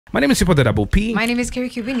My name is Sipo the Double P. My name is Kerry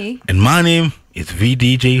Kubini. And my name is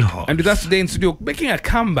VDJ Hall. And with us today in studio, making a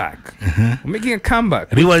comeback. Making a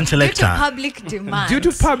comeback. Rewind selector. Due to public demand. Due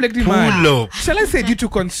to public demand. Pull up. Shall I say due to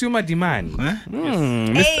consumer demand?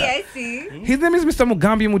 Hey, I see. His name is Mr.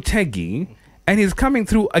 Mugambi Mutegi, and he's coming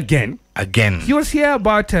through again. He was here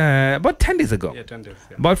about 10 days ago. Yeah, 10 days.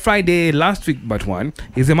 Yeah. About Friday, last week, but one.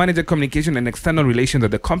 He's the manager communication and external relations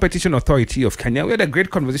at the Competition Authority of Kenya. We had a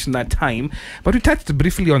great conversation that time, but we touched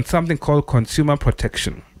briefly on something called consumer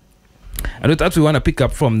protection. And with that, we want to pick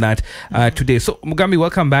up from that today. So, Mugambi,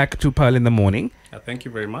 welcome back to Pearl in the Morning. Thank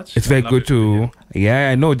you very much. It's very good to... Yeah,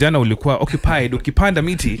 I know Jana ulikuwa occupied, ukipanda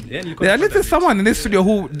miti. There is someone in this studio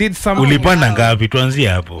who did some... Ulipanda ngapi? Tuanzie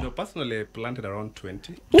hapo. No, personally, I planted around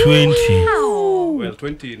 20. 20. Wow. Well,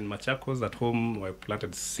 20 in Machakos. At home, I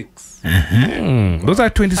planted 6. Those are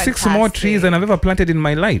 26 more trees than I've ever planted in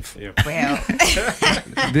my life. Yeah. Well,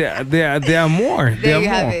 There are more. there you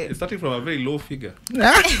have it. It's starting from a very low figure.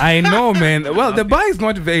 I know, man. Well, the bar is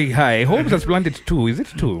not very high. Hope has planted 2. Is it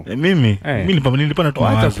 2? Mimi Eh. nilipanda tu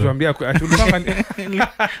mawazo. Tu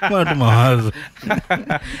mawazo.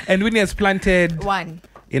 And Winnie has planted 1.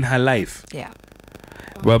 in her life. Yeah.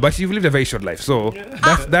 Well, but you've lived a very short life, so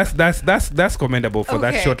that's commendable for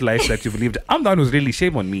that Okay. short life that you've lived. I'm the one who's really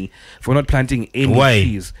shame on me for not planting any Why?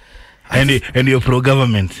 trees. And you're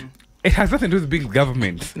pro-government. It has nothing to do with big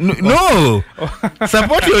government. No.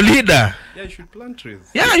 Support your leader. Yeah, you should plant trees.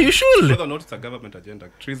 Yeah, you should. Whether or not it's a government agenda,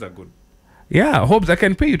 trees are good. Yeah, Hopes, I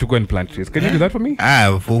can pay you to go and plant trees. Can you do that for me?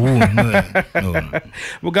 For who? No.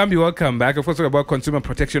 Mugambi, welcome back. Of course, we're about consumer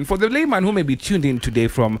protection. For the layman who may be tuned in today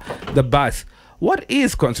from the bus, what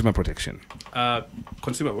is consumer protection?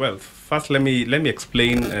 Consumer wealth. First, let me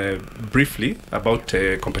explain briefly about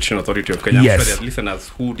Competition Authority of Kenya. Yes. For the listeners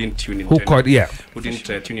who didn't tune in. Who called? Yeah. Who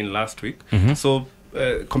didn't tune in last week. So,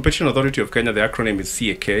 Competition Authority of Kenya, the acronym is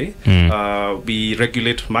CAK. We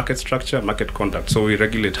regulate market structure, market conduct. So we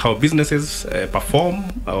regulate how businesses perform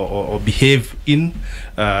or behave in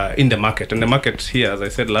the market. And the market here, as I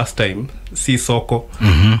said last time, Soko.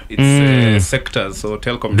 It's sectors, so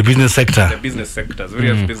telecom. The business sector. The business sectors,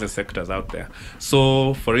 various business sectors out there.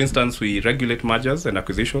 So, for instance, we regulate mergers and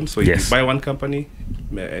acquisitions. So if Yes. you buy one company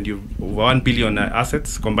and you 1 billion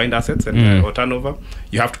assets, combined assets and or turnover,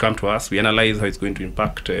 you have to come to us. We analyze how it's going to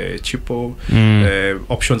impact cheaper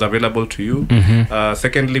options available to you.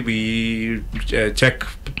 Secondly, we check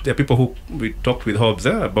the people who we talked with Hobbs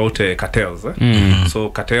about cartels. So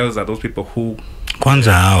cartels are those people who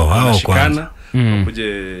Kwanza hao kwanza.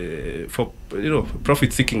 wanashikana for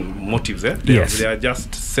profit-seeking motives. Yes. They are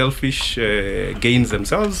just selfish gains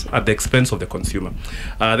themselves at the expense of the consumer.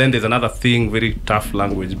 Then there's another thing, very tough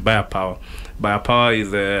language, buyer power. Buyer power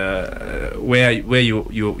is where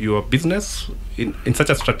your business in such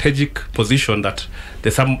a strategic position that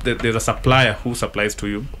there's a supplier who supplies to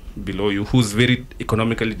you below you, who's very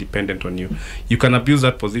economically dependent on you. You can abuse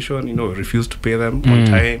that position, refuse to pay them on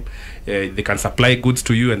time. They can supply goods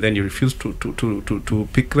to you and then you refuse to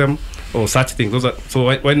pick them or such things.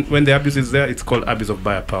 So when the abuse is there, it's called abuse of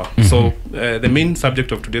buyer power. So the main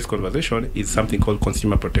subject of today's conversation is something called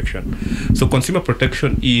consumer protection. So consumer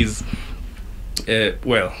protection is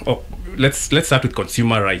let's start with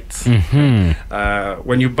consumer rights.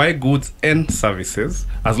 When you buy goods and services,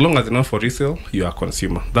 as long as they're not for resale, you are a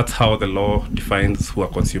consumer. That's how the law defines who a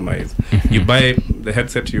consumer is. You buy the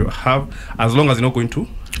headset you have, as long as you're not going to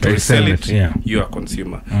resell it, you are a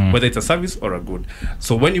consumer, whether it's a service or a good.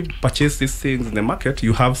 So when you purchase these things in the market,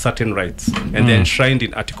 you have certain rights, and they're enshrined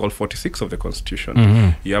in Article 46 of the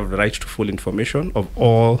Constitution. You have the right to full information of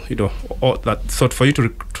all that. So for you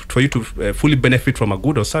to fully benefit from a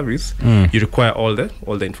good or service, you require all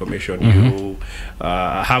the information. You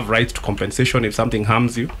have rights to compensation if something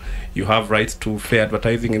harms you. You have rights to fair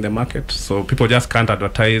advertising in the market. So people just can't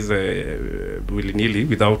advertise willy-nilly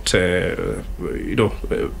without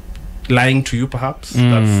lying to you, perhaps.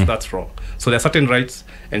 That's wrong. So there are certain rights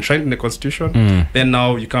enshrined in the Constitution. Then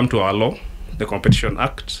now you come to our law, the Competition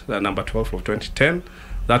Act, number 12 of 2010.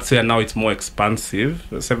 That's where now it's more expansive,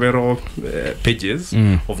 several pages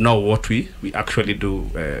of now what we actually do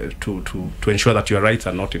to ensure that your rights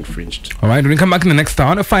are not infringed. All right, when we come back in the next hour, I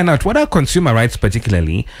want to find out what are consumer rights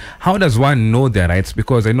particularly. How does one know their rights?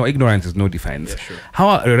 Because I know ignorance is no defense. Yeah, sure. How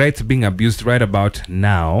are rights being abused right about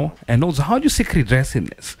now? And also, how do you seek redress in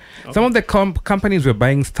this? Okay. Some of the companies we're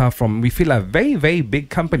buying stuff from, we feel are very, very big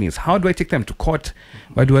companies. How do I take them to court?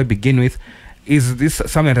 Where do I begin with? is this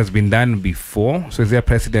something that has been done before? So is there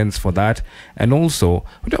precedence for that? And also,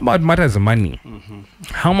 what about matters of money?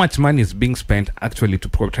 How much money is being spent actually to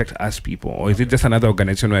protect us people? Or is it just another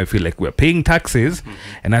organization where I feel like we're paying taxes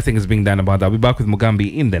and nothing is being done about that? I'll be back with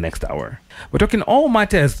Mugambi in the next hour. We're talking all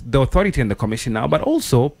matters, the authority and the commission now, but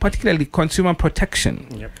also particularly consumer protection.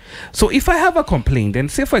 Yep. So if I have a complaint, and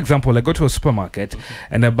say for example, I go to a supermarket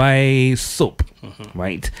and I buy soap,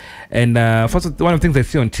 right? And first, one of the things I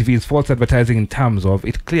see on TV is false advertising in terms of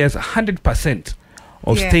it clears 100%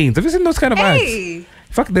 of Yeah. stains. Have you seen those kind of ads? Hey.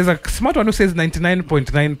 In fact, there's a smart one who says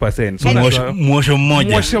 99.9%. So And- that's Mwosho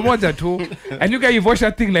moja. Mwosho moja too. And you guys, you've washed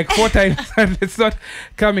that thing like 4 times and it's not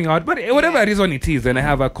coming out. But whatever reason it is, when I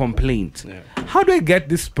have a complaint, how do I get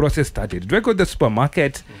this process started? Do I go to the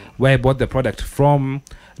supermarket where I bought the product from?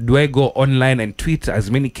 Do I go online and tweet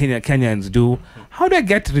as many Kenyans do? How do I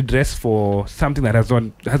get redress for something that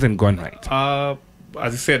hasn't gone right?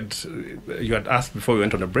 As you said, you had asked before we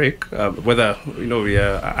went on a break whether we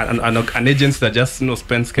are an agency that just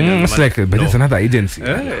spends Kenyan It's money. like, but it's another agency.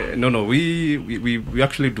 No. We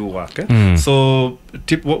actually do work. So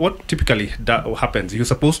what typically happens? You're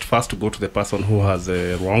supposed first to go to the person who has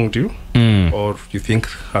wronged you, or you think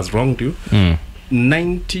has wronged you.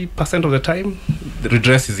 90% of the time, the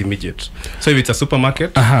redress is immediate. So if it's a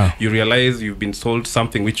supermarket, you realize you've been sold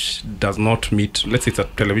something which does not meet, let's say it's a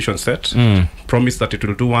television set, promise that it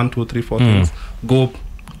will do 1, 2, 3, 4 things, go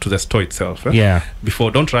to the store itself.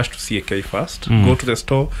 Before, don't rush to CAK first. Go to the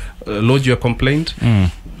store, lodge your complaint.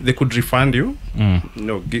 They could refund you,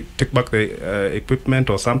 take back the equipment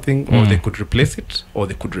or something, or they could replace it, or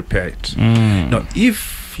they could repair it. Now,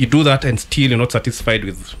 if you do that and still you're not satisfied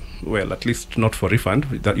with, well, at least not for refund,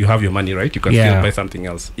 that you have your money, right? You can still buy something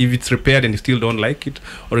else. If it's repaired and you still don't like it,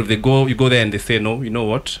 or if you go there and they say, no, you know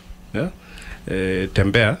what?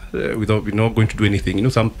 Tembea, without not going to do anything.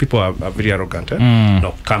 Some people are very arrogant.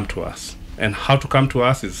 No, come to us. And how to come to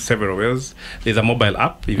us is several ways. There's a mobile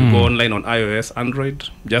app. If you go online on iOS, Android,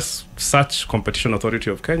 just search Competition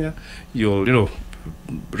Authority of Kenya. You'll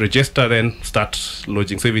register, then start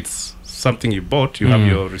lodging. So if it's something you bought, you have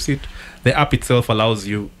your receipt. The app itself allows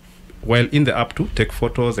you, while in the app, to take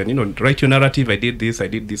photos and write your narrative. I did this, I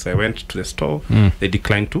went to the store. They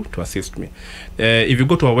declined to assist me. If you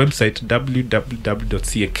go to our website,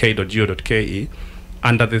 www.cak.go.ke,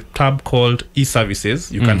 under the tab called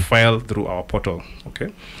e-services, you can file through our portal.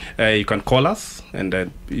 Okay, you can call us, and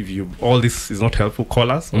if all this is not helpful, call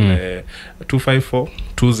us on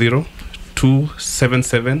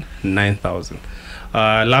 254-20-277-9000.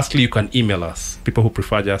 Lastly, you can email us. People who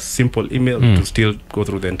prefer just simple email to still go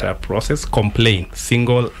through the entire process. Complain,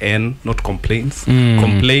 single N, not complaints.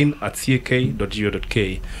 Complain at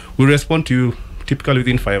cak.go.ke. We respond to you typically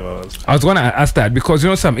within 5 hours. I was going to ask that because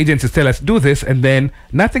some agencies tell us do this and then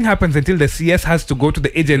nothing happens until the CS has to go to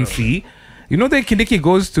the agency. The Kindiki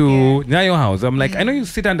goes to Nyayo House. I'm like, I know you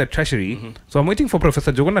sit under Treasury, so I'm waiting for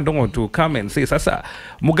Professor Jogona Dongo to come and say, Sasa,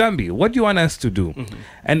 Mugambi, what do you want us to do?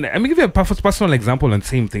 And I'm going to give you a personal example on the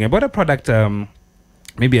same thing. I bought a product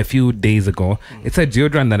maybe a few days ago. It's a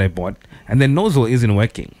deodorant that I bought, and the nozzle isn't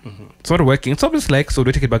working. It's not working. So I'm just like, so do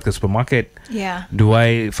I take it back to the supermarket? Yeah. Do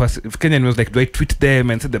I, first, if Kenyan was like, do I tweet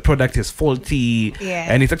them and say the product is faulty? Yeah.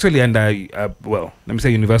 And it's actually under, let me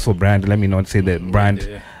say Universal brand. Let me not say the brand.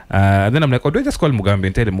 Then I'm like, do I just call Mugambi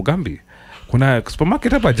and tell him, Mugambi, kuna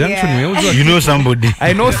supermarket hapa junction umeuzwa. You know somebody.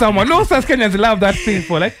 I know someone. No, such Kenyans love that thing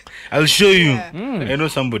for like. I'll show you. I know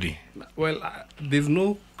somebody. Well, there's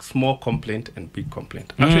no small complaint and big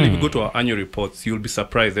complaint. Actually, if you go to our annual reports, you'll be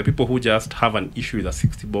surprised. There are people who just have an issue with a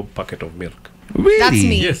 60-bob packet of milk. Really? That's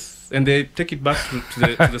me. Yes, and they take it back to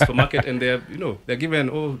the supermarket, and they're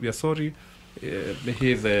given, we are sorry.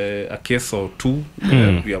 Here's a case or two.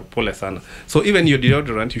 We are pole sana. So even your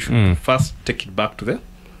deodorant, you should first take it back to the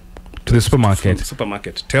supermarket.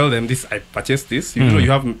 Tell them this. I purchased this.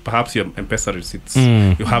 You have perhaps your M-Pesa receipts.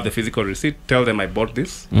 You have the physical receipt. Tell them I bought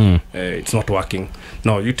this. It's not working.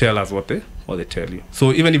 No, you tell us what they tell you.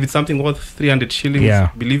 So even if it's something worth 300 shillings,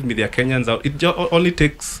 believe me, they are Kenyans out. It only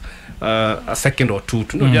takes a second or two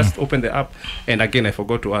to just open the app. And again, I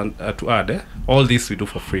forgot to add all this we do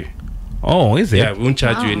for free. Oh, is it? Yeah, we won't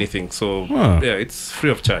charge you anything. So, it's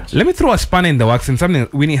free of charge. Let me throw a spanner in the works in something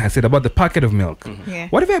Winnie has said about the packet of milk. Yeah.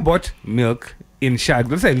 What if I bought milk in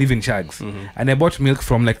Shags? Let's say I live in Shags. And I bought milk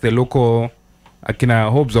from like the local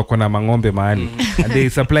akina Hobs or kona Mangombe mahali. And they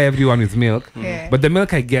supply everyone with milk. But the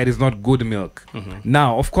milk I get is not good milk.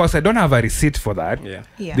 Now, of course, I don't have a receipt for that.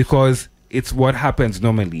 Because it's what happens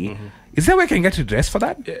normally. Is there a way I can get redress for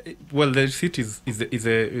that? Well, the receipt is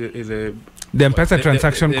a the M-Pesa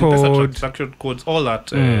transaction code. Transaction codes, all that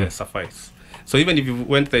suffice. So even if you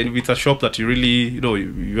went there, if it's a shop that you really,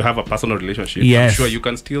 you have a personal relationship, Yes. I'm sure you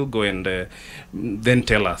can still go and then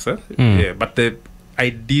tell us. Yeah, but the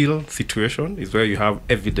ideal situation is where you have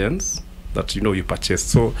evidence that you purchased.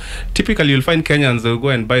 So typically you'll find Kenyans, they'll go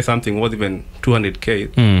and buy something worth even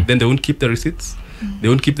 200k, then they won't keep the receipts, they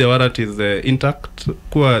won't keep the warranties intact.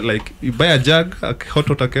 Like you buy a jug, a hot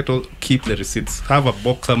water kettle, keep the receipts, have a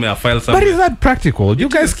box somewhere, a file somewhere. But is that practical? You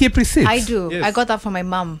guys keep receipts? I do. Yes. I got that for my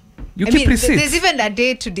mom. You I keep mean, receipts? there's even a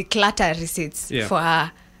day to declutter receipts Yeah. for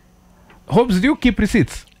her. Hobbs, do you keep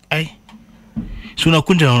receipts? Ai. Si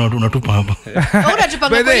unakunja na unatupa hapa. Oh, unatupanga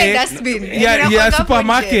By the kwenye way, dustbin. yeah, Unakwanga hapo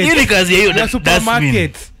supermarket. nje. Hiyo ni kazi ya hiyo Yeah, dustbin.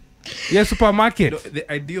 supermarket. Yeah, supermarket. The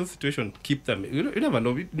ideal situation, keep them. You never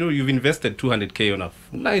know. You've invested 200k on a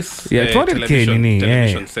nice Yeah, 200K nini,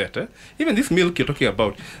 television yeah. set. Even this milk you're talking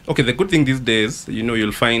about. Okay, the good thing these days,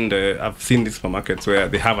 you'll find. I've seen these supermarkets where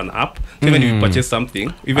they have an app. So even if you purchase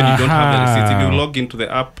something, even if you don't have the receipts, if you log into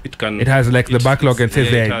the app, it can. It has like the backlog and says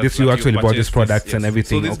it there, has this you that actually bought this purchased products and yes.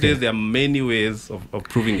 everything. So these Okay. days there are many ways of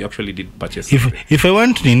proving you actually did purchase. If I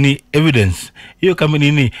want nini evidence, hiyo kama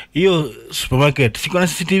nini, hiyo supermarket siko na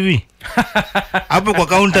CCTV. Hapo kwa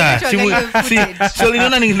counter, Which one are you footage? so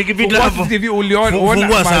niliona nikipita Kwa hapo. CCTV uliona Fungua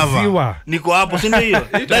maziwa. server. Niko hapo, si ndio hiyo?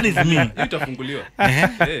 That is me. Itafunguliwa.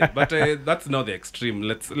 Yeah, but that's not the extreme.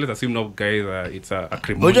 Let's assume now guys it's a Oja,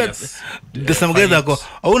 acrimonious. there's some guys that go,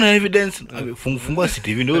 hauna evidence, fungua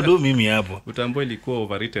CCTV ndio mimi hapo. Utambo ilikuwa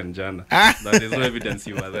overwritten jana. Ah. That there's no evidence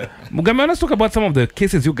you were there. Mugambi, let's talk about some of the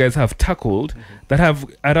cases you guys have tackled that have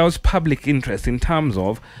aroused public interest in terms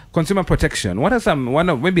of consumer protection. What are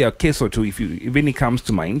maybe a case or two if any comes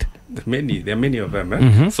to mind? There are many of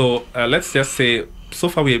them. So let's just say, so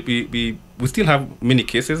far we still have many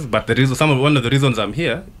cases, but one of the reasons I'm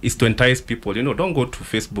here is to entice people. Don't go to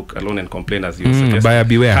Facebook alone and complain as you suggest. Buyer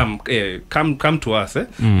beware. Come to us. There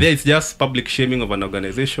it's just public shaming of an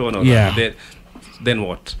organization or Yeah. then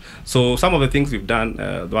what? So some of the things we've done,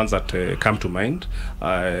 the ones that come to mind,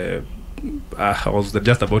 I was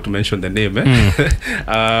just about to mention the name.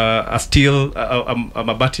 A steel, a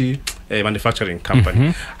Mabati manufacturing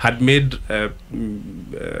company had made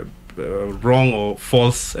wrong or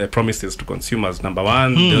false promises to consumers. Number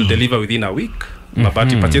one, they'll deliver within a week.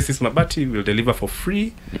 Mabati purchases Mabati will deliver for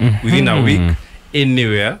free within a week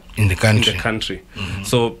anywhere In the country.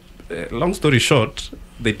 So, long story short,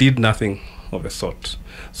 they did nothing of the sort.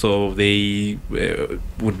 So they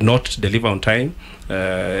would not deliver on time.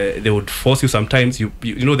 They would force you sometimes. You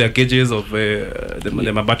know there are gauges of the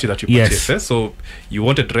Mabati that you Yes. purchase. So you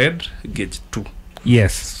wanted red, gauge 2.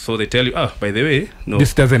 Yes. So they tell you, by the way, no,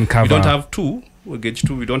 This doesn't cover. we don't have 2, gauge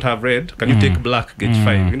 2. We don't have red. Can you take black, gauge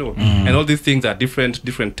 5? And all these things are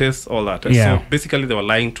different tastes, all that. Yeah. So basically, they were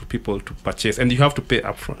lying to people to purchase, and you have to pay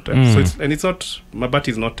upfront. So it's not Mabati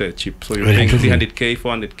is not cheap. So you're Very paying true. 300k,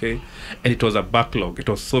 400k, and it was a backlog. It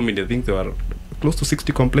was so many. I think there were close to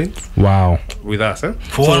 60 complaints Wow. with us.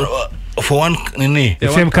 For one nini. The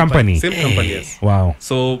Yeah, same one company. Same company, yes. Wow.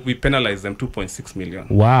 So we penalized them 2.6 million.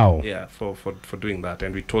 Wow. Yeah, for doing that,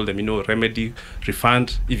 and we told them, remedy,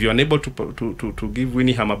 refund. If you're unable to give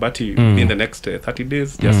Winnie her Mabati within the next 30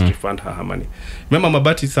 days, just refund her money. Remember,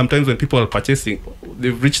 Mabati, sometimes when people are purchasing,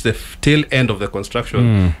 they've reached the tail end of the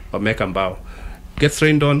construction of Mekambao. Gets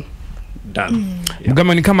rained on, done. Yeah.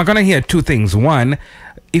 Mugambi, I'm gonna hear two things. One,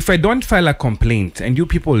 if I don't file a complaint and you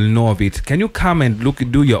people know of it, can you come and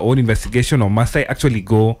do your own investigation, or must I actually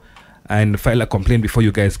go and file a complaint before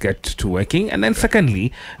you guys get to working? And then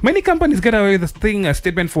secondly, many companies get away with this thing, a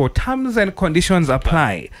statement for terms and conditions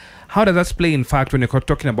apply. How does that play in fact when you're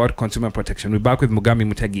talking about consumer protection? We're back with Mugambi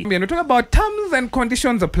Mutegi. And we're talking about terms and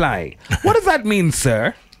conditions apply. What does that mean,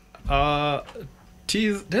 sir?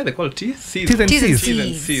 T's, they call T's? C's. T's and C's. T's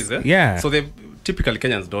and C's. Yeah. So they typically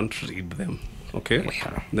Kenyans don't read them. Okay,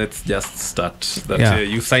 let's just start that. Yeah.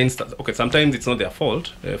 You sign okay, sometimes it's not their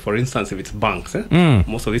fault. For instance, if it's banks,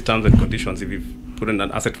 most of these terms and conditions, if you put in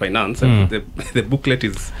an asset finance, the booklet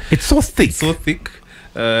is It's so thick.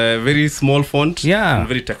 very small font, Yeah. and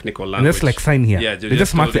very technical And language. that's like sign here. Yeah, They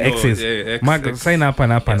just mark the X's. Mark, sign up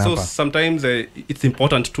and up and So up. sometimes it's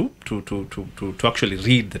important to actually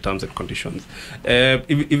read the terms and conditions.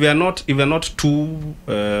 If they are not too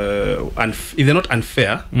if they're not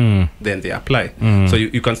unfair, then they apply. So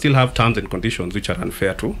you can still have terms and conditions which are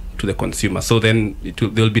unfair to the consumer. So then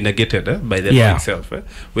they'll be negated by the law itself,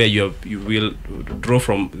 where you will draw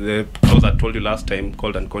from the clause I told you last time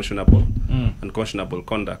called unconscionable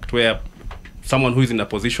conduct, where someone who is in a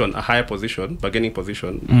position, a higher position, bargaining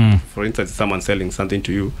position, for instance, someone selling something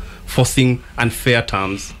to you, forcing unfair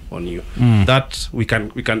terms on you, that we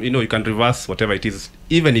can you can reverse whatever it is,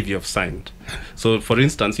 even if you have signed. So, for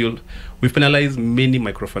instance, we've penalized many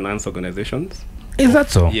microfinance organizations. Is that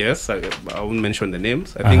so? Yes, I won't mention the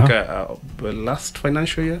names. I think last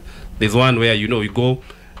financial year, there's one where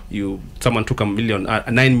someone took a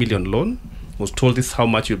 9 million loan, was told this is how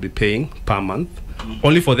much you'll be paying per month,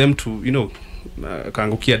 only for them to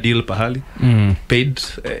kaangukia deal pahali, paid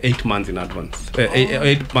 8 months in advance,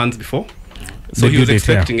 8 months before. So he was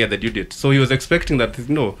expecting the due date. So he was expecting that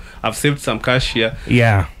I've saved some cash here.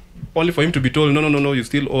 Yeah. Only for him to be told no, you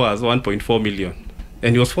still owe us 1.4 million,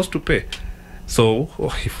 and he was forced to pay. So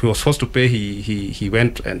if he was forced to pay, he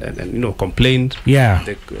went and complained. Yeah.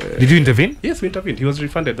 Did you intervene? Yes, we intervened. He was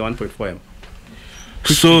refunded the 1.4 M.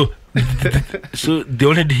 So so they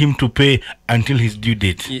wanted him to pay until his due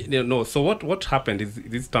date. No. So what happened is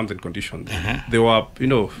these terms and conditions. There were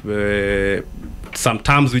some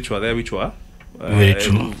terms which were there which were very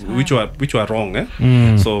true, which were wrong.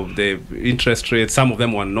 So the interest rates, some of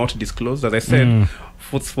them were not disclosed. As I said,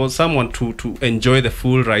 for someone to enjoy the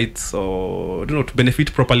full rights or to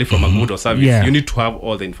benefit properly from a good or service, you need to have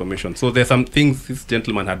all the information. So there's some things this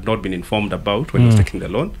gentleman had not been informed about when he was taking the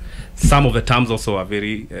loan. Some of the terms also are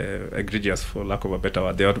very egregious, for lack of a better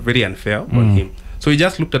word. They are very unfair on him. So he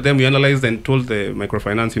just looked at them, we analyzed and told the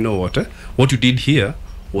microfinance, what you did here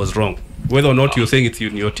was wrong. Whether or not you're saying it's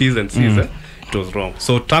in your T's and C's, it was wrong.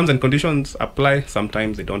 So terms and conditions apply,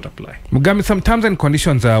 sometimes they don't apply. Mugambi, some terms and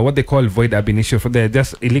conditions are what they call void ab initio. They're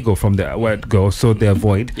just illegal from the word go, so they're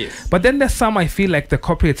void. Yes. But then there's some I feel like the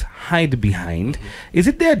corporates hide behind. Is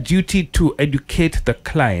it their duty to educate the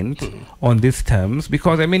client on these terms?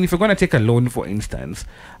 Because, I mean, if you're going to take a loan, for instance,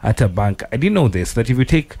 at a bank, I didn't know this, that if you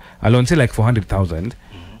take a loan, say like 400,000,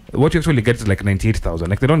 what you actually get is like 98,000.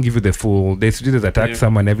 Like, they don't give you the full, there's a tax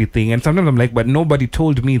sum and everything. And sometimes I'm like, but nobody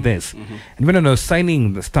told me this. And when I was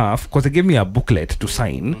signing the stuff, because they gave me a booklet to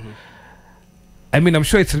sign, I mean, I'm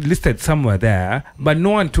sure it's listed somewhere there, but no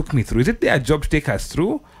one took me through. Is it their job to take us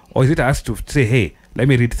through, or is it us to say, hey, let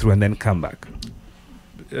me read through and then come back?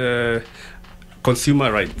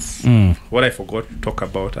 Consumer rights. What I forgot to talk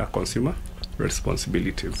about are consumer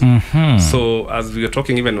responsibilities. So as we were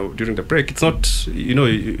talking even during the break, it's not,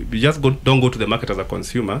 you just don't go to the market as a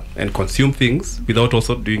consumer and consume things without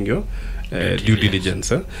also doing your due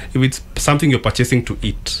diligence. If it's something you're purchasing to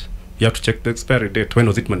eat, you have to check the expiry date. When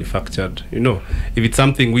was it manufactured? If it's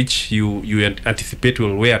something which you anticipate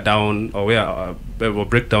will wear down or will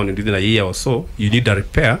break down within a year or so, you need a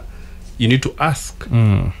repair. You need to ask,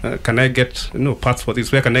 can I get parts for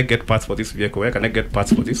this? Where can I get parts for this vehicle? Where can I get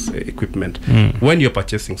parts for this equipment? When you're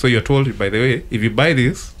purchasing. So you're told, by the way, if you buy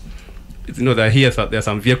this, there are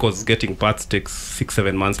some vehicles getting parts takes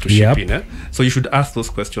 6-7 months to ship in. So you should ask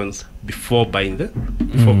those questions before buying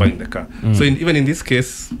the car. So even in this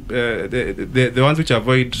case, the ones which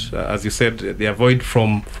avoid, as you said, they avoid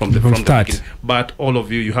from the start. But all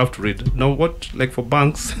of you have to read. Now, like for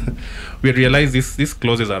banks, we realize these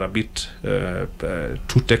clauses are a bit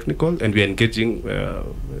too technical, and we are engaging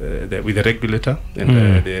with the regulator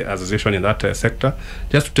and the association in that sector,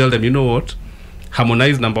 just to tell them,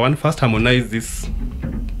 harmonize, number one, first harmonize these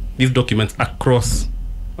documents across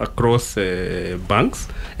banks,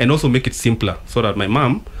 and also make it simpler so that my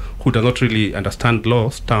mom, who does not really understand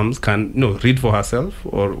laws terms, can read for herself,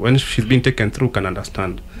 or when she's being taken through can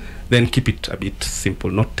understand. Then keep it a bit simple,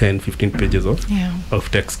 not 10-15 pages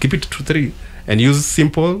of text. Keep it to 3 and use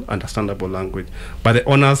simple, understandable language. But the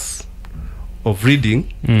onus of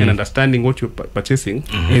reading and understanding what you're purchasing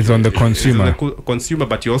is on the consumer. Is on the consumer,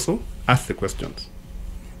 but you also ask the questions.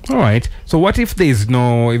 All right. So what if there's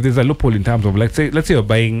a loophole in terms of, let's say you're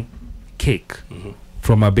buying cake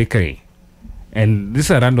from a bakery, and this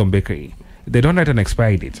is a random bakery. They don't write an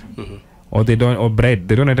expiry date, or bread.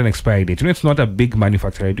 They don't write an expiry date. It's not a big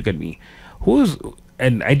manufacturer. Look at me.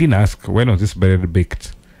 And I didn't ask, when was this bread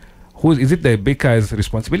baked? Is it the baker's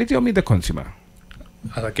responsibility or me, the consumer?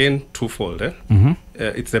 Again, twofold.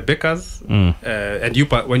 It's the bakers, and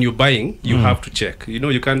when you're buying, you have to check.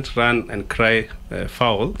 You can't run and cry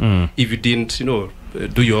foul if you didn't, do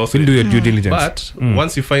your due diligence. But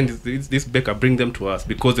once you find this baker, bring them to us,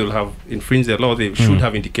 because they will have infringed the law. They should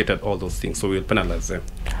have indicated all those things, so we'll penalize them.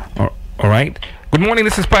 All right. Good morning.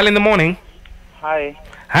 This is Pile in the Morning. Hi.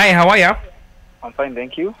 Hi. How are you? I'm fine,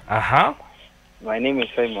 thank you. My name is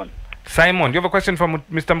Simon. Simon, do you have a question for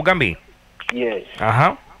Mr. Mugambi? Yes.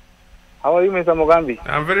 How are you, Mr. Mugambi?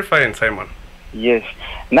 I'm very fine, Simon. Yes.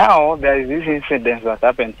 Now, there is this incident that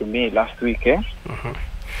happened to me last week.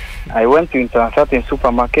 I went to a certain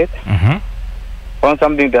supermarket, found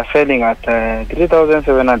something they're selling at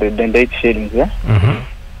 3,708 shillings, yeah?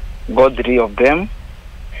 Got 3 of them.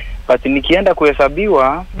 But nikienda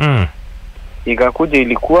kuhesabiwa, ikakuja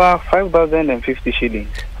ilikuwa 5,050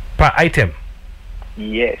 shillings. Per item?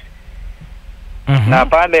 Yes. Na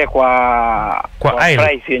pale kwa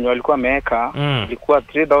price yenye walikuwa wameweka ilikuwa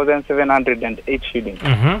 3,708 shillings.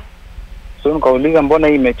 So nikauliza mbona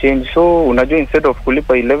hii imechange? So unajua instead of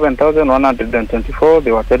kulipa 11,124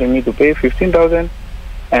 they were telling me to pay 15,000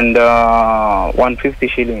 and 150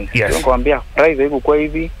 shillings. Yes. So nikamwambia price haikuwa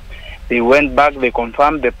hivi. They went back, they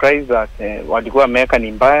confirmed the price that walikuwa wameweka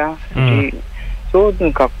ni mbaya. So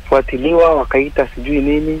nikafuatiliwa, wakaita sijui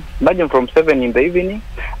nini. Imagine from 7 in the evening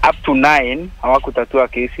up to 9 hawakutatua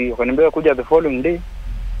kesi. Wakaniambia kuja the following day.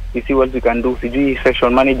 You see what we can do. Sijui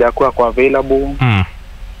session manager hakuwa available.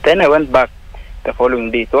 Then I went back the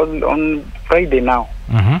following day. It was on Friday now.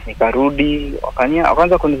 Nikarudi,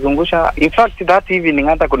 wakaanza kunizungusha. In fact that evening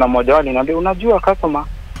hata kuna mmoja wao aliniambia unajua customer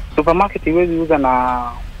supermarket iwezi uza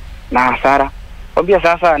na hasara. Kwambia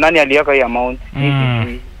sasa nani aliweka hii amount?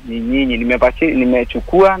 Ni nyinyi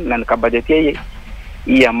nimechukua na nikabudgetia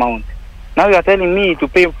hii amount. Now you are telling me to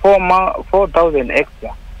pay 4,000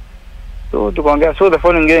 extra. So tukaongea, so the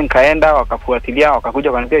following day nikaenda wakafuatilia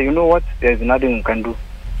wakakuja wakaniambia you know what, there is nothing you can do.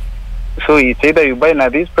 So it's either you buy na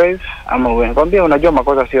this price ama uwe. Kwambia unajua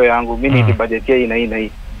makosa sio yangu, mimi nilibudgetia hii na hii na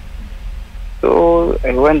hii. So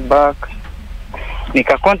I went back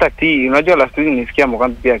nika contact hii, unajua last week nisikia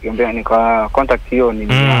Mugambi pia akiambia, nika contact hiyo ni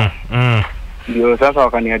ndio sasa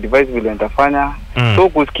wakani advise vile nitafanya. So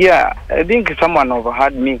kusikia I think someone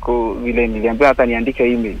overheard me vile niliambia hata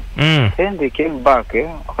niandike email. Then they came back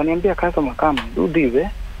wakaniambia customer come do this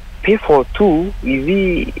pay for 2,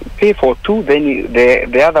 pay for 2 then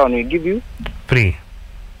the other one will give you free.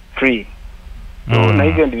 So na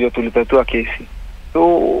hivyo ndivyo tulitatua kesi.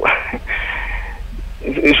 So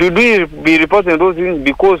should we be reporting those things?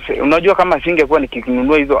 Because unajua kama singekuwa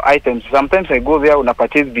nikinunua hizo items, sometimes I go there una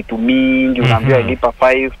purchase vitu mingi, unaambia lipa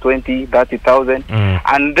 5, 20, 30,000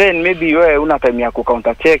 and then maybe wewe una time ya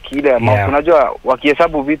counter check ile amount. Unajua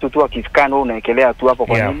wakihesabu vitu tu wakiscan wewe unaekelea tu hapo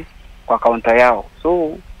kwa nini kwa counter yao.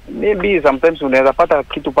 So maybe sometimes unaweza pata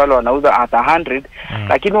kitu pale wanauza at 100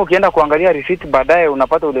 lakini ukienda kuangalia receipt baadaye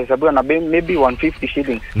unapata ulihesabiwa na maybe 150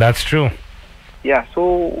 shillings. That's true. Yeah,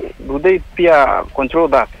 so do they peer control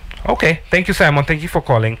that? Okay, thank you Simon, thank you for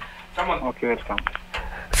calling. Okay, welcome.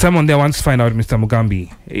 Someone there wants to find out Mr. Mugambi.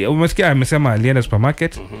 Umesikia amesema alienda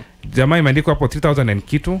supermarket. Jamaa imeandikwa hapo 3,000 and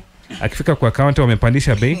kitu. Akifika kwa account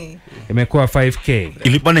wamepandisha bei. Imekuwa 5k.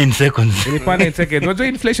 Ilipanda in seconds. Unajua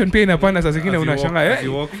inflation pia inapanda saa zingine unashangaa.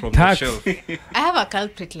 Tax. I have a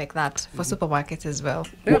culprit like that for supermarkets as well.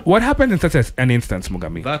 What happens in such an instance,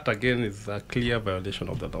 Mugambi? That again is a clear violation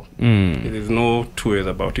of the law. There is no two ways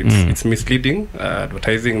about it. It's misleading,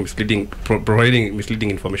 advertising, misleading, providing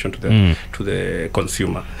misleading information to the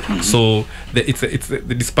consumer. So it's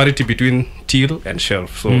the disparity between till and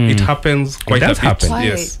shelf. So it happens quite a bit. Happen.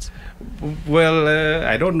 Yes. Well,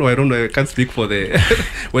 I don't know. I can't speak for the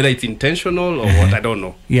whether it's intentional or what. I don't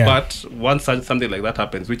know. But once something like that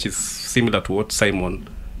happens, which is similar to what Simon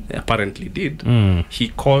apparently did, he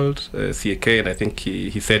called CAK and I think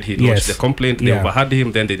he said he lodged the complaint. They overheard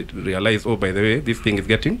him. Then they realized, oh, by the way, this thing is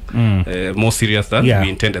getting more serious than we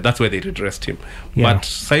intended. That's why they redressed him. But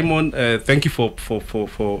Simon, thank you for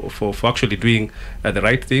actually doing the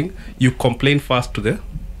right thing. You complain first to the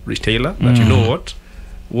retailer that you know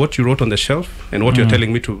what you wrote on the shelf and what you're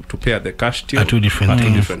telling me to pay at the cash till are two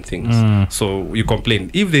different things. So you complain.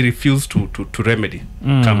 If they refuse to remedy,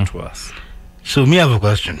 come to us. So me have a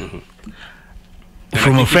question.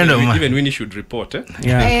 From a friend of mine. Even Winnie should report.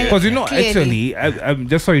 Because actually, I'm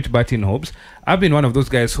just sorry to butt in hopes. I've been one of those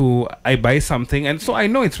guys who I buy something and so I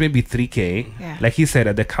know it's maybe 3k, like he said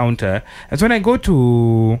at the counter. And so when I go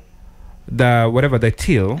to the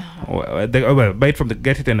till or buy it from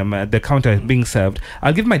get it and the counter being served,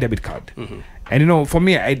 I'll give my debit card. And for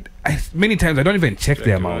me, I many times I don't even check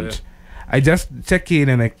the amount. I just check in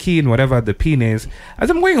and I key in whatever the pin is. As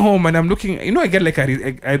I'm going home and I'm looking, I get like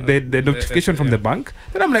the notification from the bank.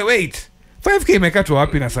 Then I'm like, wait, 5k mekato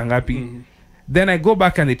wapi na sangapi? Then I go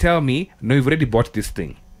back and they tell me, no, you've already bought this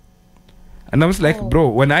thing. And I was like, bro,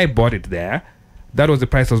 when I bought it there, that was the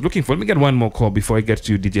price I was looking for. Let me get one more call before I get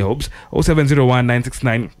to you, DJ Hobbs. 0701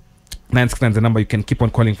 969 969 is the number you can keep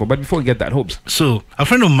on calling for. But before we get that, Hobbs. So, a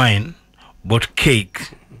friend of mine bought cake.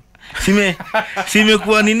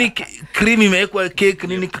 Simekuwa nini cream imewekwa cake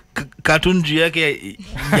nini cartoon juu yake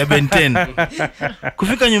ya Ben 10.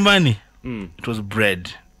 Kufika nyumbani, it was bread.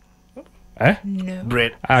 No.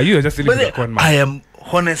 Bread. You are just dealing with a con man. I am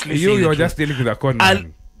honestly you're just dealing with a con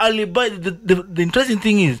man. alibuy the interesting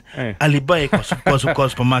thing is alibuy kwa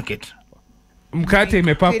supermarket. Mkate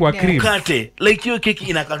imepakwa cream. Mkate like hiyo keki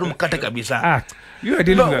inakatu mkate kabisa. You are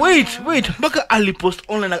dealing wait mpaka alipost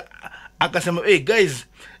online akasema hey guys,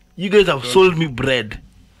 you guys have sold me bread.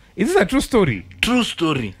 Is this a true story? True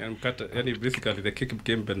story. And basically the cake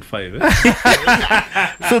became Ben 5.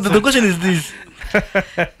 So the question is this.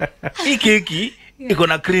 Hii keki iko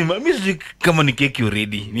na cream. Mimi sijui kama ni keki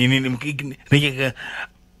already. Ni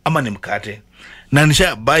ama ni mkate. Na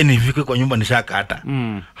nisha buy nifike kwa nyumba nisha kata.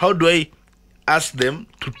 How do I ask them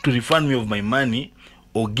to refund me of my money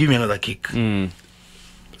or give me another cake?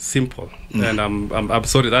 Simple. And I'm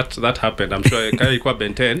sorry that happened. I'm sure Kaya Ikwa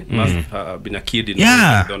Ben 10 must have been a kid in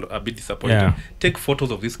a bit disappointed. Take photos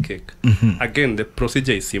of this cake. Again, the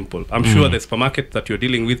procedure is simple. I'm sure the supermarket that you're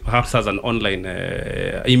dealing with perhaps has an online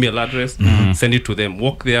email address. Send it to them.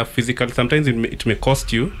 Walk there physically. Sometimes it may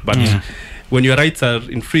cost you, but when your rights are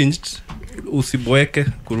infringed,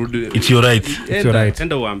 usiboeke kurudi. It's your right. It's your right.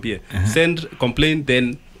 Send a wambie. Send complaint,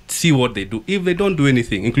 then see what they do. If they don't do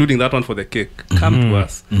anything, including that one for the cake, come to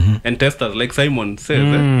us and test us. Like Simon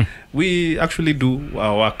says, we actually do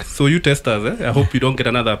our work. So you test us. I hope you don't get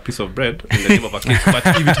another piece of bread in the name of a cake. But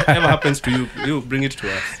if it ever happens to you, you bring it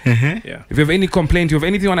to us. Yeah. If you have any complaint, you have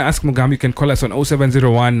anything you want to ask Mugambi, you can call us on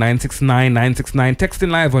 0701 969 969. Text in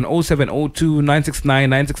live on 0702 969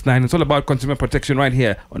 969. It's all about consumer protection right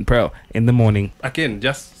here on Pearl in the morning. Again,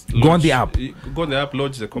 just go on the app. Go on the app,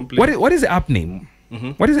 lodge the complaint. What is the app name?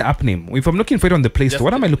 What is the app name? If I'm looking for it on the Play Store,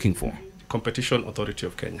 what am I looking for? Competition Authority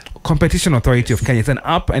of Kenya. Competition Authority of Kenya. It's an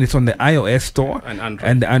app and it's on the iOS store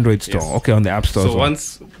and the Android store. Yes. Okay, on the App Store. So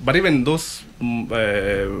but even those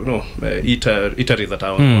eateries that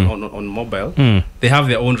are on mobile, they have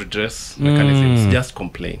their own redress mechanisms. Just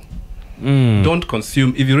complain. Don't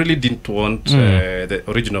consume. If you really didn't want the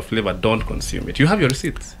original flavor, don't consume it. You have your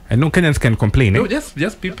receipts. I know Kenyans can complain. No,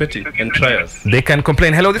 just be petty and try us. They can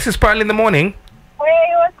complain. Hello, this is Pearl in the morning.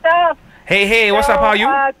 Hey, what's up? Hey, what's up? How are you?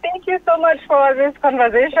 Thank you so much for this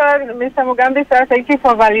conversation, Mr. Mugambi, sir. Thank you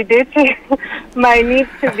for validating my need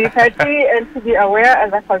to be petty and to be aware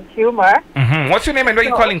as a consumer. What's your name and where are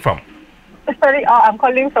you calling from? Sorry, I'm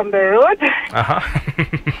calling from the road.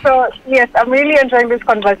 So, yes, I'm really enjoying this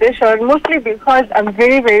conversation, mostly because I'm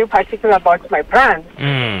very, very particular about my brand.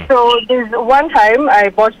 So, there's one time I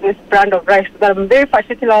bought this brand of rice that I'm very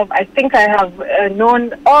particular of. I think I have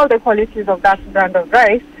known all the qualities of that brand of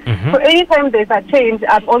rice. So, anytime there's a change,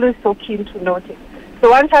 I'm always so keen to notice. So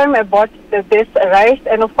one time I bought this rice,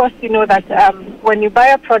 and of course you know that when you buy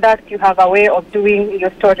a product, you have a way of doing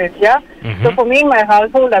your storage, yeah? So for me in my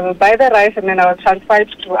household, I will buy the rice and then I will transfer it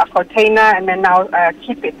to a container and then I'll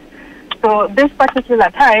keep it. So this particular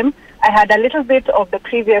time, I had a little bit of the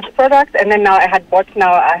previous product and then now I had bought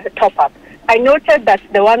a top-up. I noted that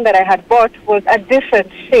the one that I had bought was a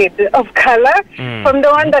different shade of color from the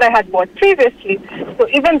one that I had bought previously. So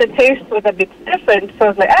even the taste was a bit different. So I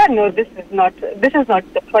was like, no, this is not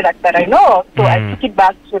the product that I know of. So I took it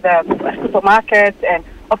back to the supermarket, and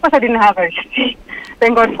of course I didn't have a receipt.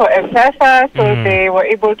 Thank God for M-Pesa, so they were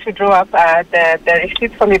able to draw up the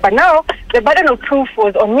receipt for me. But now the burden of proof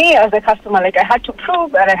was on me as a customer. Like I had to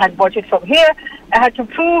prove that I had bought it from here. I had to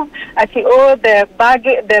prove, the bag,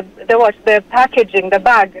 the packaging, the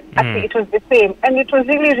bag, it was the same. And it was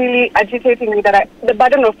really, really agitating me that the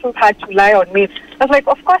burden of proof had to lie on me. I was like,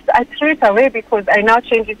 of course, I threw it away because I now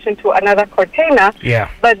changed it into another container. Yeah.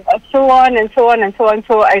 But so on and so on and so on.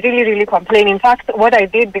 So I really, really complained. In fact, what I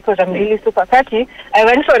did, because I'm really super petty, I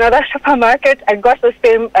went to another supermarket, I got the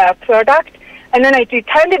same product, and then I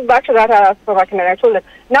returned it back to that supermarket, and I told them,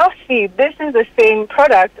 now see, this is the same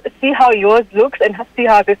product, see how yours looks, and see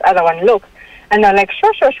how this other one looks. And they're like,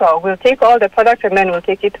 sure, we'll take all the products, and then we'll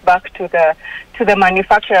take it back to the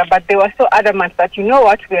manufacturer. But they were so adamant that, you know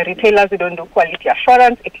what, we are retailers, we don't do quality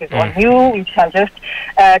assurance, it is on you, we shall just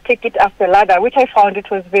take it up the ladder, which I found it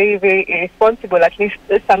was very, very irresponsible. At least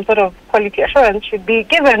some sort of quality assurance should be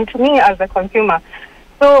given to me as a consumer.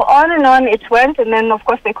 So on and on it went, and then of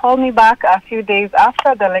course they called me back a few days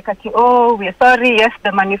after. They're like, oh, we're sorry, yes,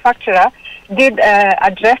 the manufacturer did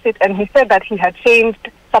address it, and he said that he had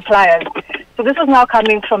changed suppliers. So this is now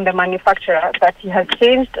coming from the manufacturer, that he has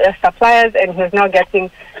changed suppliers and he's now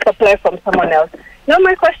getting supply from someone else. Now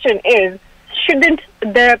my question is, shouldn't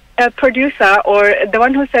the producer or the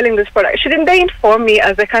one who's selling this product, shouldn't they inform me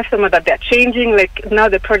as a customer that they're changing, like now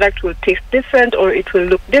the product will taste different or it will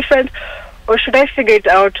look different, or should I figure it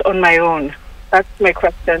out on my own? That's my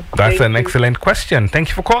question. That's an excellent question. Thank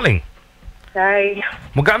you for calling. Bye.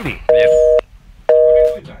 Mugambi. Yes.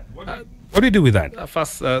 What do you do with that?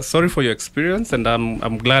 First, sorry for your experience, and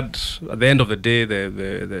I'm glad at the end of the day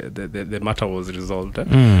the matter was resolved.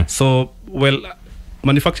 So, well,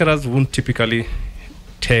 manufacturers won't typically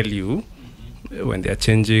tell you when they are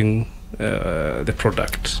changing the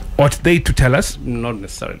product. Ought they to tell us? Not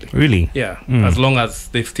necessarily. Really? Yeah, as long as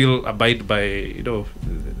they still abide by this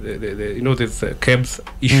KEBS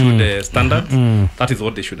issued standards. That is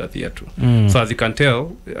what they should adhere to. So as you can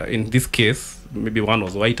tell, in this case, maybe one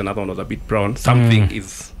was white, another one was a bit brown. Something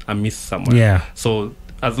is amiss somewhere. Yeah. So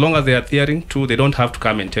as long as they are adhering to, they don't have to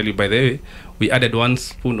come and tell you, by the way, we added 1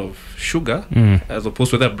 spoon of sugar as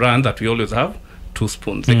opposed to the brand that we always have 2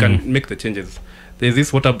 spoons. They can make the changes. There's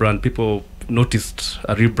this water brand, people noticed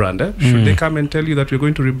a rebrand. Should they come and tell you that we're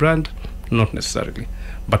going to rebrand? Not necessarily.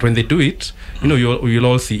 But when they do it, you'll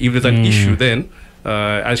all see. If there's an issue, then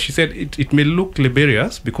as she said, it may look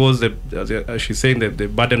laborious because as she's saying that the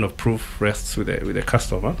burden of proof rests with the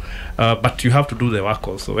customer, but you have to do the work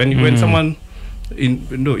also. When someone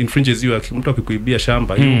infringes you,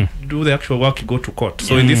 you do the actual work, you go to court.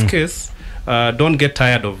 So in this case, don't get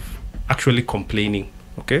tired of actually complaining.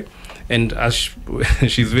 Okay. And as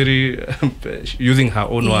she's very using her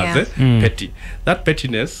own words, petty. That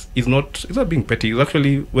pettiness is not being petty. It's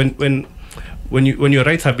actually when your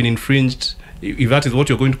rights have been infringed, if that is what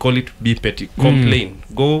you're going to call it, be petty. Complain.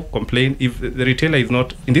 Go complain. If the retailer is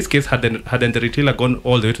not, in this case, had the retailer gone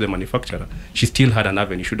all the way to the manufacturer, she still had an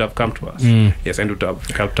avenue. Should have come to us. Yes, and would have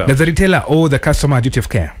helped her. Does the retailer owe the customer a duty of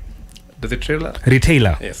care? Does the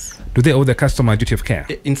retailer? Yes. Do they owe the customer a duty of care?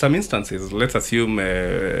 In some instances, let's assume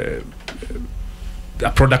a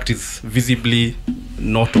product is visibly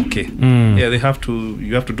not okay. Yeah, you have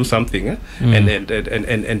to do something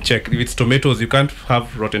and check. If it's tomatoes, you can't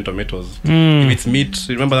have rotten tomatoes. If it's meat,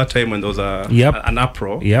 remember that time when there was an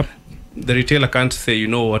uproar? Yep. The retailer can't say, you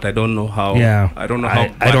know what, I don't know how. Yeah. I don't know how.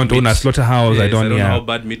 I don't own a slaughterhouse. Yes, I don't know how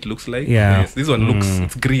bad meat looks like. Yeah. Yes, this one looks,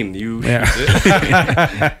 it's green.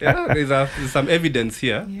 There's some evidence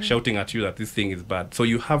here shouting at you that this thing is bad. So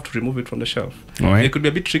you have to remove it from the shelf. Right. It could be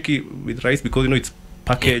a bit tricky with rice because it's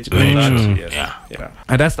packaged and all that. Yes. Yeah.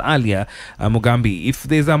 And asked earlier, Mugambi, if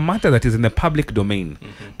there's a matter that is in the public domain,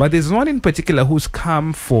 but there's one in particular who's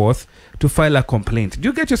come forth to file a complaint, do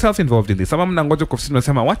you get yourself involved in this?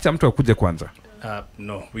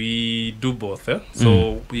 No, we do both.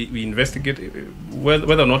 So we investigate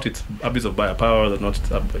whether or not it's abuse of buyer power, whether or not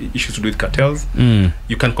it's issues to do with cartels.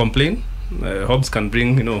 You can complain. Hobbs can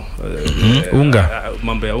bring, unga,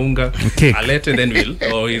 mambo ya unga, alete, then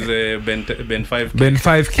or is Ben 5 Ben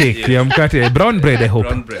 5 cake, brown bread, I hope.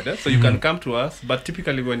 Brown bread. So you can come to us, but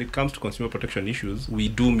typically when it comes to consumer protection issues, we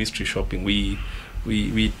do mystery shopping. We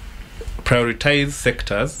prioritize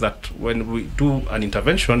sectors that when we do an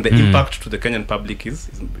intervention, the impact to the Kenyan public is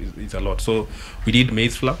a lot. So we did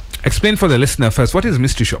maize flour. Explain for the listener first, what is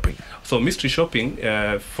mystery shopping? So mystery shopping,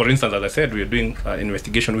 for instance, as I said, we are doing an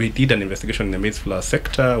investigation. We did an investigation in the maize flour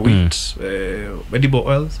sector, wheat, edible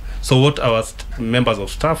oils. So what our members of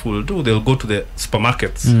staff will do, they'll go to the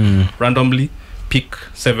supermarkets randomly, pick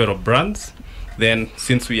several brands. Then,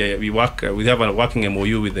 since we have a working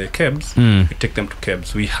MOU with the KEBS, we take them to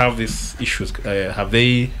KEBS. We have these issues. Have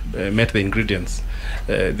they met the ingredients?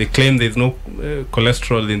 They claim there's no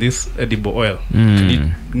cholesterol in this edible oil.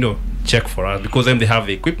 Can you check for us? Because then they have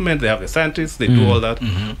the equipment, they have the scientists, they do all that.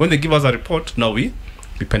 When they give us a report, now we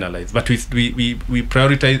penalize. But we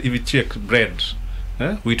prioritize. If we check bread,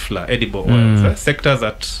 wheat flour, edible oils, sectors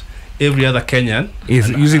that every other Kenyan is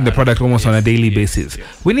using the product almost on a daily basis.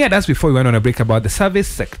 Yes. We had asked before we went on a break about the service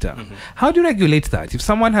sector. How do you regulate that? If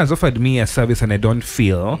someone has offered me a service and I don't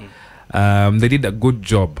feel they did a good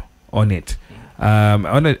job on it, I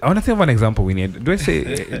want to think of an example. We need. Do I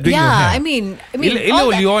say? I mean, this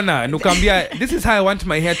is how I want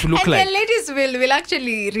my hair to look like. And ladies will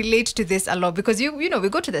actually relate to this a lot because you know we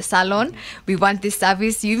go to the salon, we want this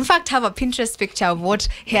service. You in fact have a Pinterest picture of what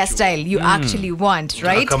hairstyle you actually want,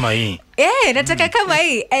 right? Nataka kama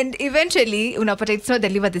hii, and eventually unapata it's not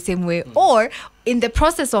delivered the same way, or in the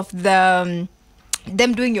process of them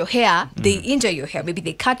doing your hair, they injure your hair. Maybe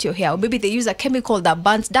they cut your hair, or maybe they use a chemical that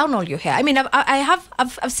burns down all your hair. I mean,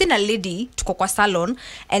 I've seen a lady to kwa salon,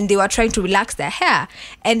 and they were trying to relax their hair,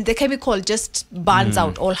 and the chemical just burns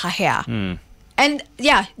out all her hair, and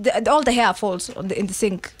all the hair falls in the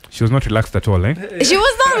sink. She was not relaxed at all, eh? She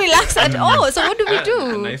was not relaxed at all. So what do we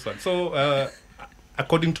do? Nice one. So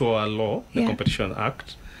according to our law, the Competition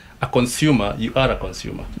Act, a consumer, you are a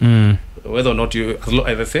consumer. Whether or not you,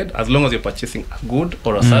 as I said, as long as you're purchasing a good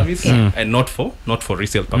or a service, and not for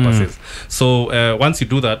resale purposes. So once you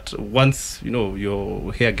do that, once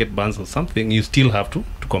your hair get burns or something, you still have to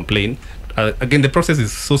complain to again, the process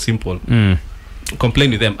is so simple.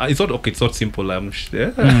 Complain with them. It's not okay. It's not simple. No.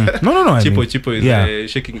 Chipo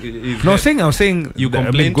is shaking. I was saying you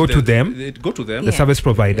complain. Go to them. The service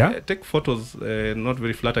provider. Take photos, not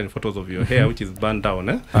very flattering photos of your hair, which is burned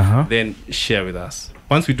down. Then share with us.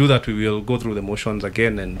 Once we do that, we will go through the motions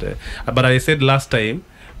again. And but I said last time,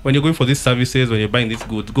 when you're going for these services, when you're buying these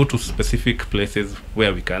goods, go to specific places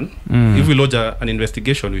where we can. If we lodge an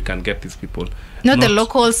investigation, we can get these people. Not the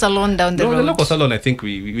local salon down the road. The local salon, I think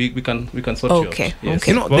we can sort you out. Yes.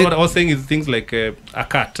 Okay. What I was saying is things like a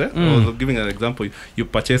cart. I was giving an example. You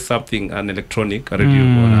purchase something, an electronic, a radio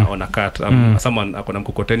on a cart. Someone akona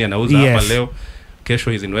mkokoteni anauza hapa leo.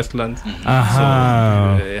 Kesho is in Westlands. So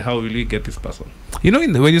how will we get this person?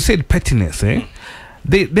 When you said pettiness,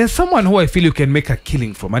 there's someone who I feel you can make a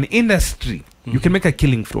killing from, an industry you can make a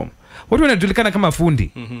killing from. Watu wanajulikana kama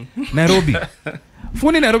fundi Nairobi.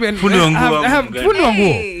 Fundi Nairobi. Fundi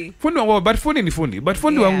wanguo, but fundi ni fundi. But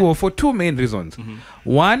fundi wanguo for two main reasons.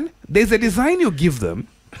 One, there's a design you give them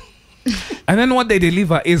and then what they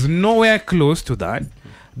deliver is nowhere close to that.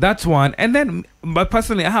 That's one. And then, but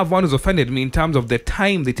personally, I have one who's offended me in terms of the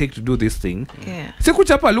time they take to do this thing.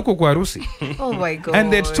 Sikuchapa luko kwa harusi. Oh my God.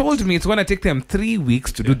 And they told me it's going to take them 3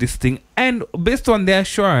 weeks to do this thing. And based on their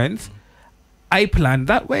assurance, I planned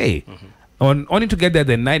that way. Only to get there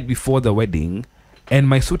the night before the wedding. And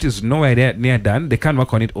my suit is nowhere near done. They can't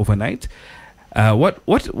work on it overnight. What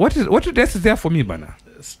dress is there for me, Bana?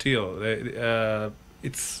 Still,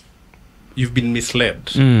 it's... You've been misled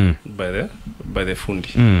by the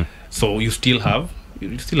fundi, so you still have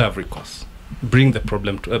recourse. Bring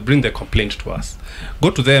the complaint to us.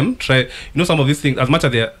 Go to them. Try. Some of these things, as much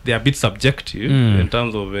as they are a bit subjective in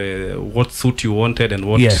terms of what suit you wanted and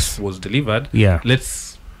what was delivered.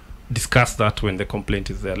 Let's discuss that when the complaint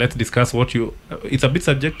is there. Let's discuss what you. It's a bit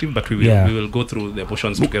subjective, but we will go through the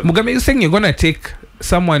motions together. Mugambi, you're saying you're gonna take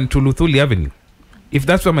someone to Luthuli Avenue? If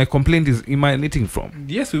that's where my complaint is emanating from.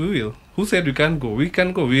 Yes, we will. Who said we can't go? We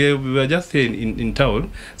can go. We were just here in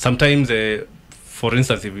town. Sometimes, for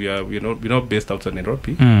instance, if we're not based outside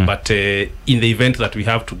Nairobi, but in the event that we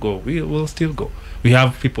have to go, we will still go. We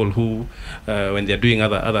have people who, when they're doing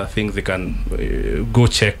other things, they can go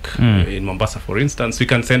check in Mombasa, for instance. We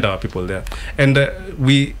can send our people there. And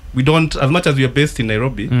we don't, as much as we are based in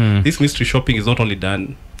Nairobi, this mystery shopping is not only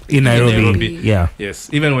done in Nairobi. Yes.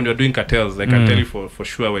 Even when you're doing cartels, I can tell you for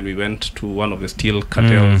sure, when we went to one of the steel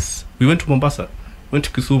cartels, we went to Mombasa, went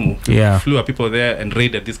to Kisumu, flew our people there and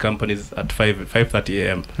raided these companies at 5:30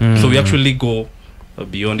 a.m. So we actually go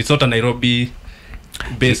beyond. It's not a Nairobi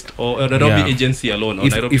based or a Nairobi agency alone. Or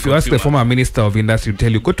Nairobi if you ask the former minister of industry, he'll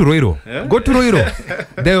tell you, go to Roiro. Go to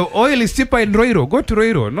Roiro. The oil is cheaper in Roiro. Go to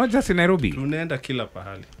Roiro, not just in Nairobi. Tunaenda kila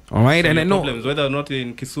pahali. All right, so and I know problems, whether or not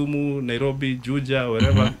in Kisumu, Nairobi, Juja,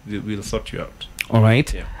 wherever, we'll sort you out. All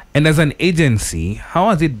right. And as an agency, how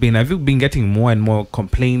has it been? Have you been getting more and more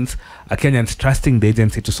complaints? Are Kenyans trusting the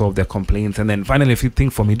agency to solve their complaints? And then finally, if you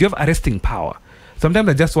think for me, do you have arresting power? Sometimes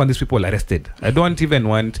I just want these people arrested. I don't even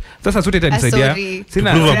want just a suited idea. To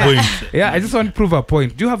prove a point. I just want to prove a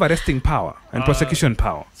point. Do you have arresting power and prosecution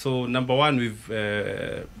power? So number one, we've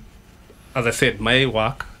as I said, my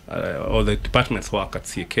work or the department's work at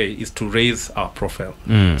CK is to raise our profile.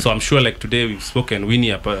 So I'm sure, like today we've spoken, Winnie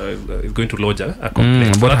is going to lodge a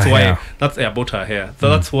complaint. So that's why that's about her hair. So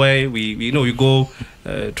that's why we go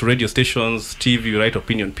to radio stations, TV, write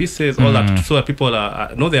opinion pieces, all that, so that people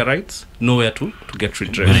know their rights, know where to get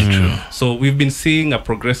redress. So we've been seeing a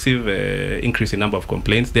progressive increase in number of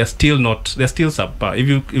complaints. They're still subpar.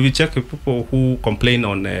 If you check people who complain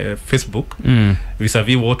on Facebook,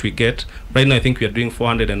 vis-a-vis what we get right now, I think we are doing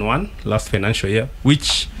 401 last financial year,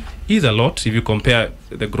 which is a lot if you compare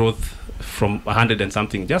the growth from 100 and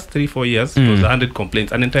something just 3-4 years. It was 100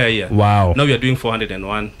 complaints an entire year. Wow. Now we are doing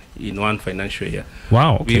 401 in one financial year.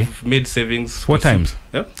 Wow. Okay. We've made savings 4 times.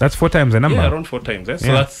 That's 4 times the number. Yeah, around 4 times.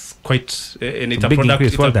 So that's quite and it's a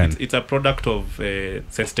product. It's a product of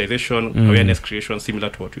sensitization, awareness creation, similar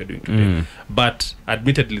to what we are doing today. But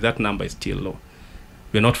admittedly, that number is still low.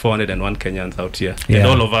 We're not 401 Kenyans out here, and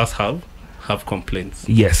all of us have complaints.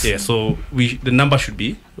 Yes. Yeah. So the number should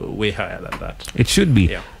be way higher than that. It should be.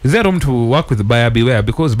 Yeah. Is there room to work with Buyer Beware?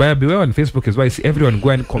 Because Buyer Beware on Facebook is why I see everyone go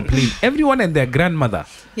and complain. Everyone and their grandmother.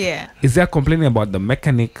 Yeah. Is there complaining about the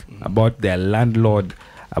mechanic, about their landlord,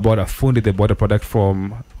 about a phone that they bought a product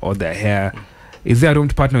from, or their hair? Is there room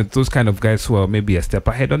to partner with those kind of guys who are maybe a step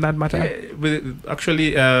ahead on that matter?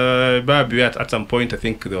 Actually, Buyer Beware at some point, I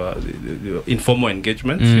think there were informal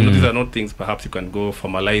engagements. These are not things perhaps you can go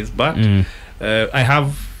formalize, but I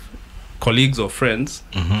have colleagues or friends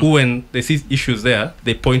who, when they see issues there,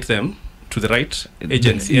 they point them to the right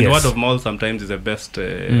agency. And word of mouth sometimes is the best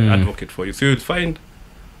advocate for you. So you'll find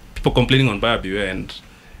people complaining on buyer beware, and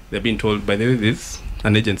they're being told, by the way, this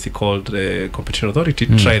an agency called Competition Authority,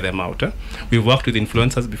 try them out. We've worked with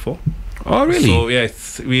influencers before. Oh, really? So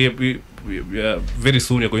yes, we are very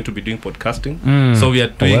soon we're going to be doing podcasting. So we are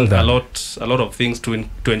doing a lot of things to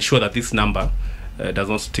ensure that this number does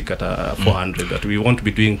not stick at 400. That we want to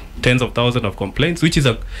be doing tens of thousands of complaints, which is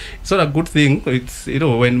it's not a good thing. It's, you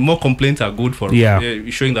know, when more complaints are good for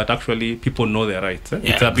showing that actually people know their rights.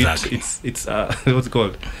 It's a bit it's what's it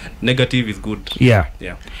called, negative is good. Yeah.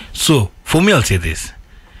 So for me, I'll say this.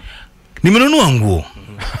 Nimenunua nguo.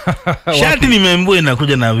 Shati nimeambiwa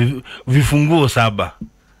inakuja na vifunguo 7.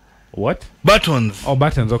 What? Buttons. Oh,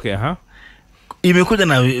 buttons, okay, Imekuja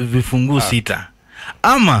na vifunguo 6.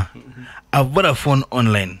 Ama I've bought a phone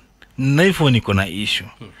online. Na iPhone iko na issue.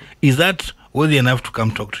 Is that worthy enough to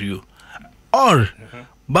come talk to you? Or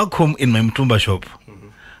back home in my mtumba shop,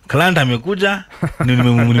 client amekuja,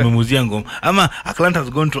 nimemuzia ngoma. Ama a client has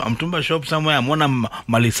gone to a mtumba shop somewhere, amona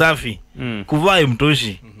mali safi, kuvaa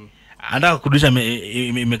imtoshi, anataka kurudisha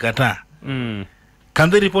imekataa. Can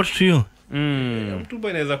they report to you? Mtumba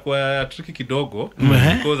inaweza kuwa tricky kidogo,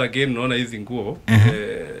 because again unaona hizi nguo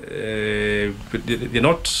they're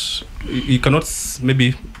not, you cannot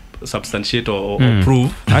maybe substantiate or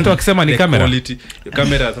prove. Hata wakisema ni camera.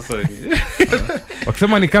 Camera sasa.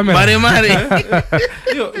 Wakisema ni camera. Mare.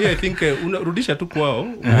 I think unarudisha tu kwao,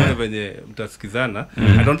 uone venye mtasikizana.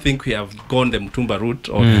 I don't think we have gone the mtumba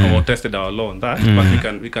route or tested our law on that, but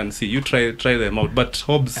we can see. You try them out. But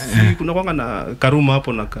Hobbs, kuna kwanga na karuma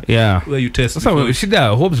hapo na where you test. Sasa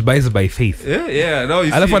shida Hobbs buys by faith. Yeah. Now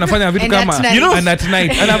you see. Alafu anafanya vitu kama, you know, and at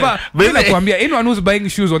night. Anaba, bila kuambia anyone who's buying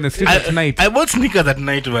shoes on the street at night. I bought sneakers at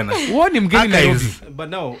night bana. Wani mgeni Nairobi. But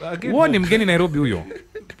now again, wani mgeni Nairobi huyo.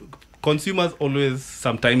 Consumers always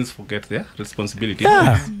sometimes forget their responsibility.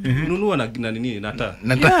 Nunua na nini nata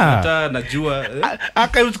najua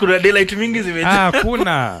archives kuna daylight mingi zimejaa.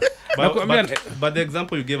 Kuna. But the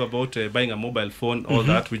example you gave about buying a mobile phone, all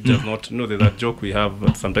that, which does not, there's a joke we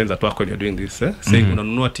have sometimes at work when you're doing this, saying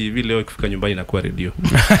unanunua TV leo ikifika nyumbani inakuwa radio.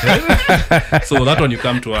 So that one you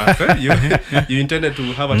come to us, you intended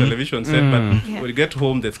to have a television set, but when you get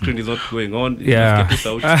home the screen is not going on.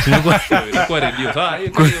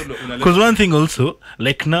 Because one thing also,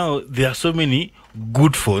 like now there are so many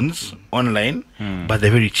good phones online, but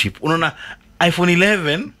they're very cheap. Unaona iPhone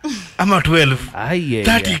 11, I'm at 12,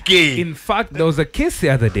 30K. In fact, there was a case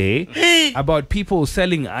the other day about people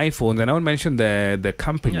selling iPhones, and I won't mention the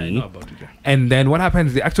company. Yeah, I know about it. And then what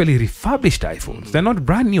happens, they actually refurbished iPhones. They're not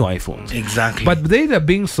brand new iPhones. Exactly. But they are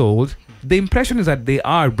being sold. The impression is that they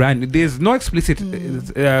are brand new. There's no explicit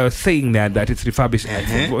saying that it's refurbished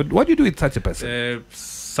iPhone. What do you do with such a person?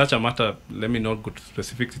 Such a matter, let me not go to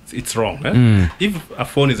specifics. It's wrong. If a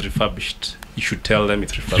phone is refurbished, you should tell them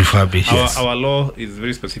it's refurbished. Our law is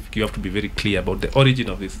very specific. You have to be very clear about the origin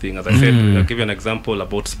of this thing. As I said, I'll give you an example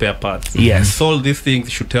about spare parts. Yes. So all these things,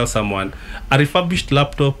 you should tell someone. A refurbished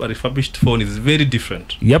laptop, a refurbished phone is very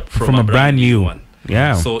different. From a brand new one.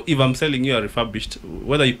 Yeah. So if I'm selling you a refurbished,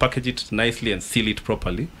 whether you package it nicely and seal it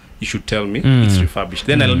properly, you should tell me it's refurbished.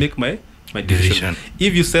 Then I'll make my decision.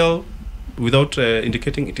 If you sell without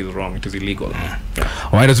indicating, it is wrong, it is illegal.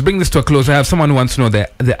 All right, let's bring this to a close. I have someone who wants to know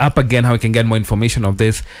the app again, how we can get more information of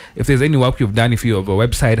this. If there's any work you've done, if you have a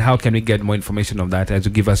website, how can we get more information of that, as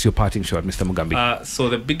you give us your parting shot, Mr. Mugambi? So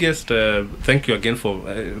the biggest thank you again for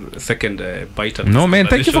second bite at no man,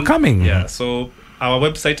 thank you for coming. Yeah, so our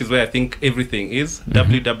website is where I think everything is,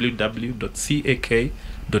 www.cak.go.ke.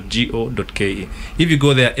 If you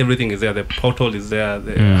go there, everything is there. The portal is there.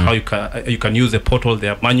 How you can use the portal.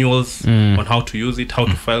 There are manuals on how to use it, how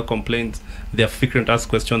to file complaints. There are frequent asked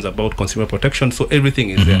questions about consumer protection. So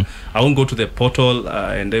everything is there. I won't go to the portal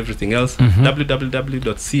and everything else. www.cak.go.ke.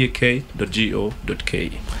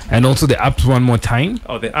 And also the apps one more time.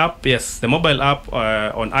 Oh, the app, yes, the mobile app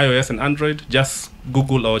on iOS and Android. Just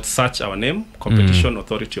Google or search our name, Competition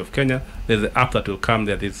Authority of Kenya. There's an app that will come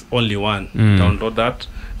there. There's only one. Download that,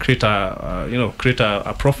 create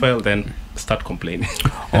a profile, then start complaining.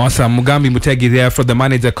 Awesome. Mugambi Mutegi there for the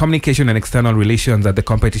manager, communication and external relations at the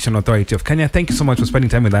Competition Authority of Kenya. Thank you so much for spending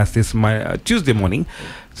time with us this Tuesday morning.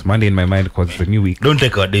 It's Monday in my mind because it's a new week. Don't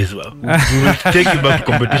take our days. We will take you back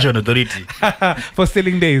to Competition Authority for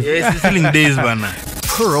stealing days. Yes, stealing days, man.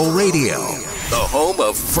 Pearl Radio, the home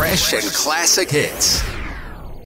of fresh and classic hits.